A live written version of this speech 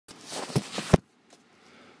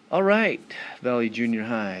All right, Valley Junior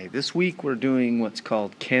High. This week we're doing what's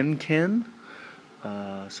called Ken.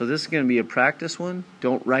 So this is going to be a practice one.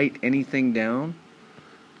 Don't write anything down.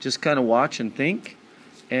 Just kind of watch and think.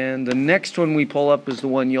 And the next one we pull up is the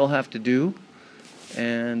one you'll have to do.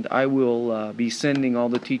 And I will be sending all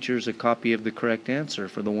the teachers a copy of the correct answer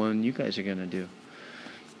for the one you guys are going to do.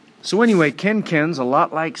 So anyway, Ken's a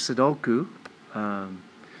lot like Sudoku.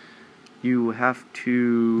 You have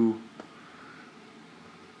to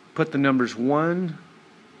put the numbers 1,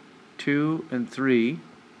 2, and 3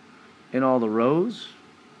 in all the rows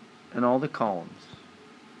and all the columns.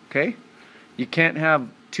 Okay? You can't have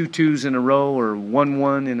 2 2s in a row, or 1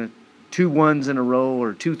 1 in a 2 1s in a row,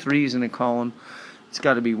 or 2 3s in a column. It's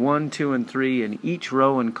got to be 1, 2, and 3 in each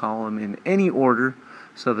row and column in any order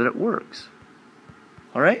so that it works.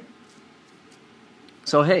 All right?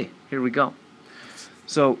 So hey, here we go.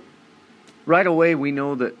 So right away we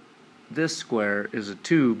know that this square is a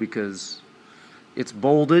 2 because it's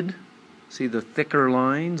bolded. See the thicker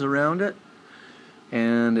lines around it?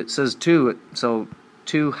 And it says 2, so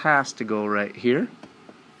 2 has to go right here.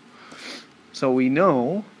 So we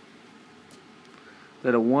know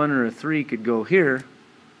that a 1 or a 3 could go here,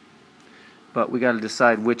 but we got to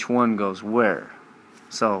decide which one goes where.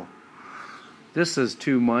 So this is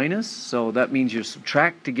 2 minus, so that means you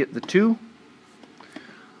subtract to get the 2.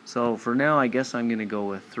 So for now, I guess I'm going to go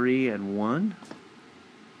with 3 and 1.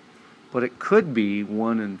 But it could be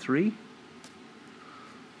 1 and 3.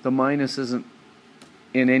 The minus isn't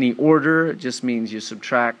in any order. It just means you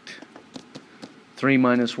subtract 3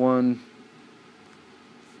 minus 1.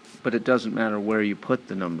 But it doesn't matter where you put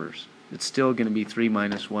the numbers. It's still going to be 3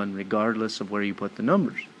 minus 1 regardless of where you put the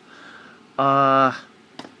numbers.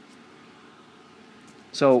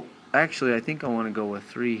 So actually, I think I want to go with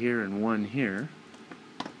 3 here and 1 here.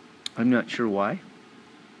 I'm not sure why.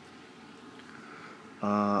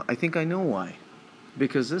 I think I know why.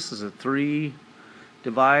 Because this is a 3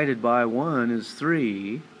 divided by 1 is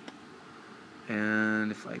 3. And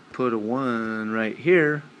if I put a 1 right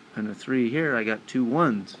here and a 3 here, I got 2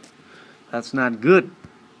 1s. That's not good.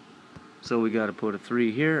 So we got to put a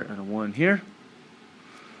 3 here and a 1 here,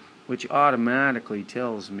 which automatically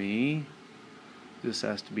tells me this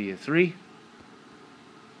has to be a 3.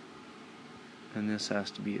 And this has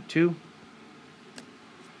to be a 2,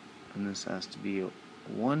 and this has to be a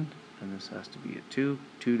 1, and this has to be a 2.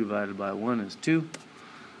 2 divided by 1 is 2.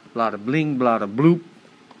 Blada bling, blada bloop.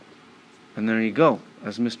 And there you go,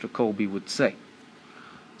 as Mr. Colby would say.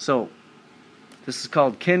 So, this is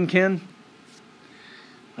called Ken.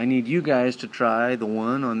 I need you guys to try the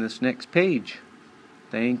one on this next page.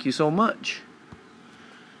 Thank you so much.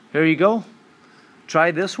 Here you go.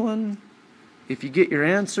 Try this one. If you get your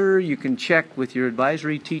answer, you can check with your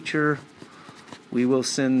advisory teacher. We will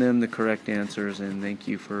send them the correct answers, and thank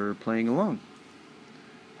you for playing along.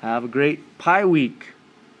 Have a great Pi Week.